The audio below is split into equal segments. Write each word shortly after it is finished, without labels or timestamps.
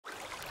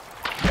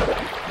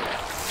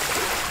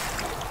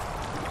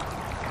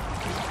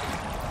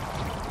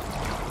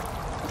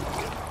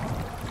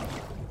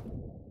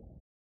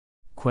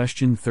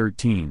Question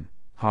 13,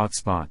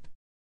 Hotspot.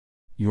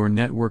 Your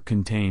network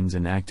contains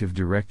an Active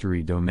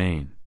Directory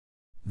domain.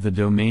 The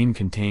domain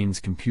contains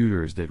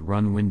computers that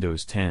run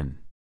Windows 10.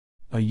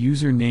 A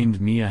user named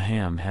Mia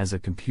Hamm has a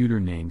computer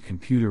named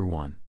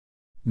Computer1.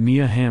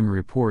 Mia Hamm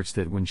reports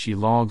that when she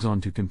logs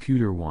on to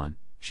Computer1,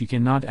 she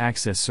cannot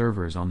access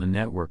servers on the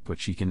network,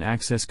 but she can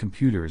access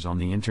computers on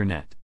the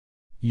internet.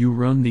 You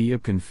run the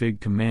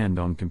ipconfig command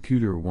on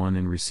Computer1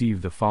 and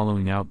receive the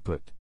following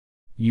output.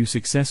 You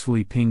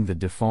successfully ping the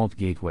default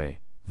gateway,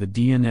 the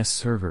DNS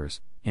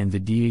servers, and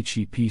the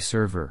DHCP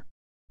server.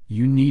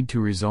 You need to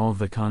resolve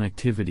the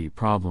connectivity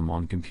problem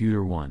on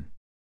Computer1.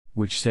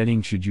 Which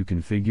setting should you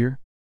configure?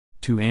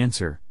 To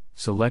answer,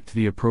 select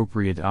the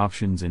appropriate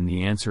options in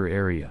the answer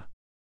area.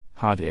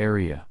 Hot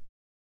area.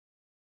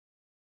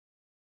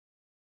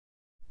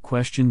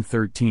 Question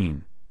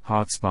 13,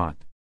 Hotspot.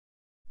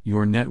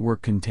 Your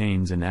network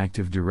contains an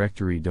Active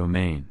Directory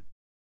domain.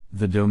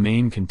 The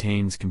domain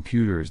contains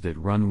computers that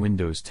run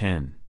Windows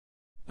 10.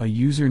 A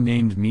user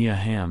named Mia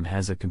Hamm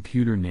has a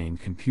computer named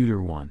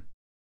Computer1.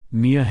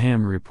 Mia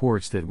Hamm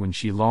reports that when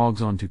she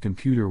logs on to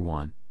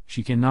Computer1,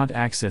 she cannot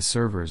access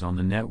servers on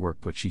the network,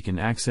 but she can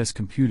access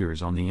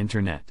computers on the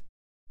internet.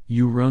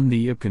 You run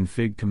the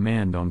ipconfig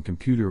command on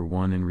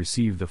Computer1 and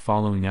receive the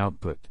following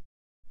output.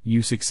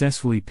 You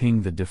successfully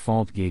ping the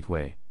default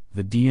gateway,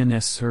 the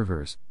DNS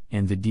servers,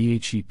 and the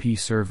DHCP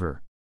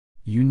server.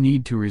 You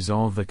need to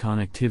resolve the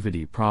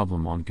connectivity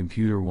problem on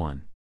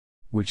Computer1.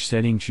 Which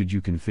setting should you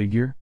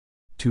configure?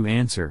 To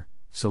answer,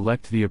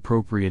 select the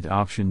appropriate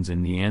options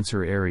in the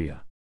answer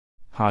area.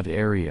 Hot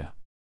area.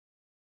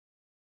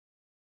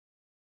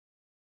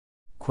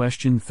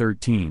 Question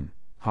 13,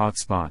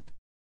 Hotspot.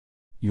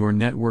 Your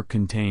network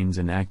contains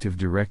an Active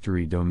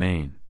Directory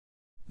domain.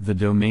 The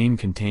domain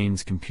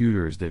contains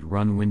computers that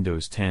run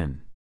Windows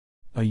 10.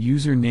 A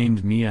user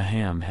named Mia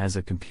Hamm has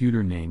a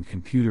computer named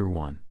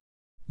Computer1.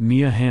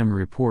 Mia Hamm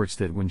reports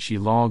that when she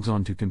logs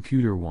on to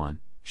Computer1,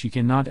 she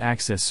cannot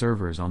access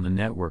servers on the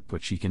network,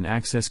 but she can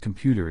access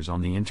computers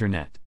on the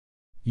internet.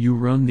 You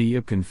run the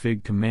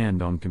ipconfig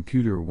command on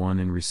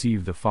Computer1 and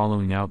receive the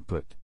following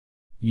output.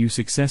 You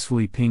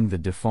successfully ping the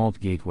default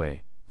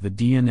gateway, the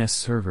DNS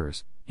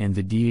servers, and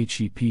the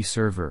DHCP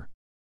server.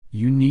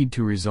 You need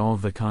to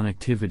resolve the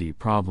connectivity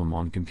problem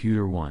on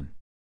Computer1.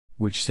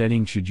 Which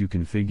setting should you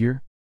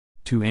configure?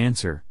 To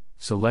answer,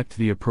 select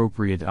the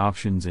appropriate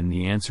options in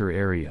the answer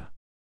area.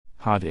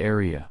 Hot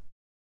area.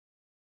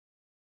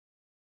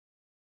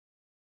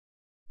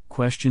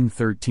 Question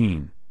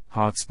 13,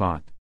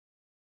 Hotspot.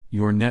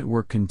 Your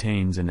network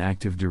contains an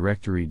Active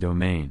Directory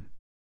domain.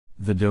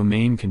 The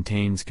domain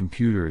contains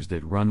computers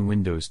that run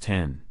Windows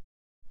 10.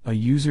 A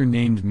user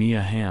named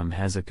Mia Hamm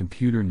has a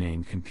computer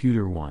named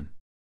Computer1.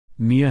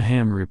 Mia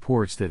Hamm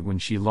reports that when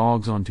she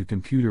logs on to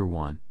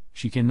Computer1,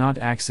 she cannot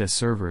access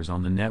servers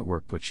on the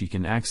network, but she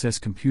can access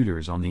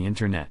computers on the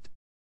internet.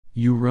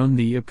 You run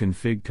the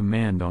ipconfig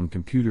command on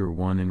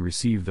Computer1 and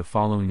receive the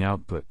following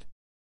output.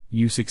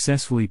 You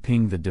successfully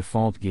ping the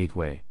default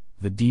gateway,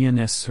 the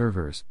DNS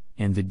servers,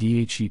 and the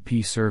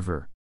DHCP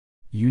server.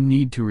 You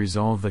need to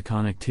resolve the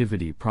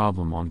connectivity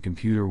problem on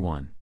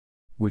Computer1.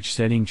 Which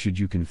setting should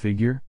you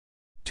configure?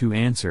 To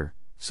answer,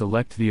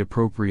 select the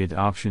appropriate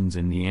options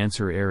in the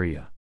answer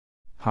area.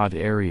 Hot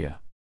area.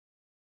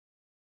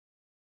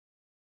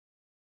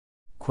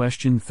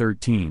 Question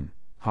 13,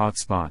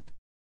 Hotspot.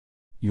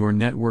 Your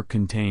network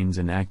contains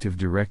an Active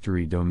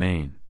Directory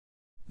domain.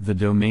 The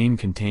domain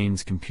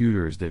contains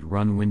computers that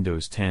run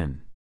Windows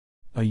 10.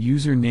 A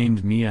user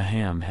named Mia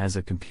Hamm has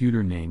a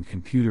computer named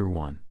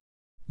Computer1.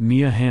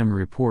 Mia Hamm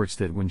reports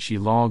that when she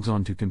logs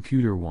on to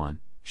Computer1,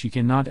 she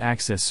cannot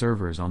access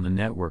servers on the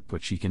network,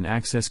 but she can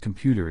access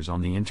computers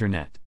on the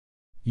internet.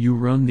 You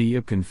run the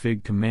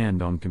ipconfig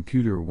command on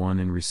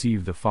Computer1 and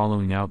receive the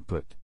following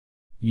output.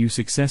 You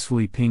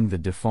successfully ping the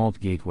default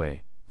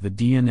gateway, the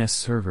DNS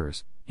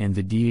servers, and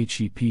the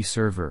DHCP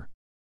server.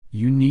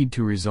 You need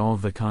to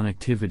resolve the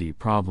connectivity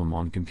problem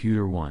on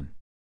Computer1.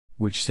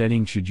 Which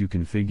setting should you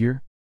configure?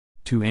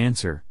 To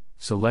answer,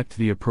 select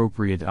the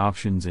appropriate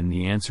options in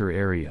the answer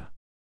area.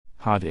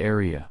 Hot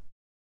area.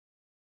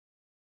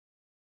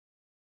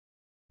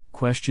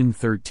 Question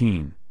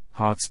 13,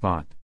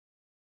 Hotspot.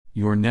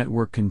 Your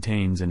network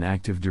contains an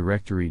Active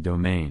Directory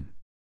domain.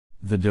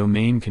 The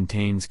domain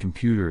contains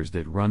computers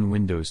that run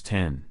Windows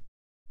 10.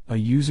 A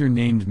user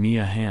named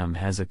Mia Hamm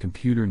has a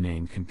computer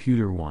named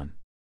Computer1.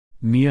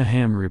 Mia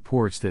Hamm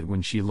reports that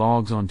when she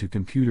logs on to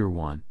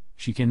Computer1,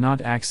 she cannot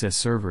access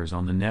servers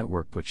on the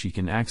network, but she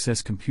can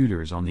access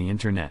computers on the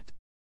internet.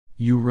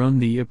 You run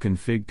the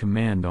ipconfig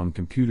command on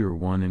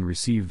Computer1 and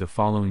receive the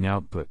following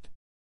output.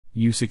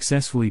 You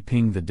successfully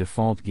ping the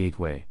default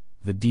gateway,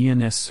 the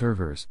DNS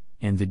servers,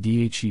 and the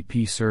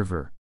DHCP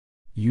server.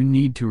 You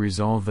need to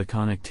resolve the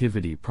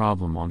connectivity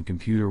problem on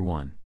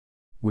Computer1.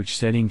 Which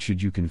setting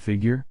should you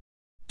configure?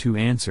 To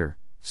answer,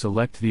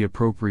 select the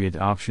appropriate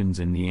options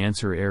in the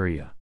answer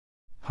area.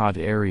 Hot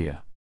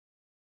area.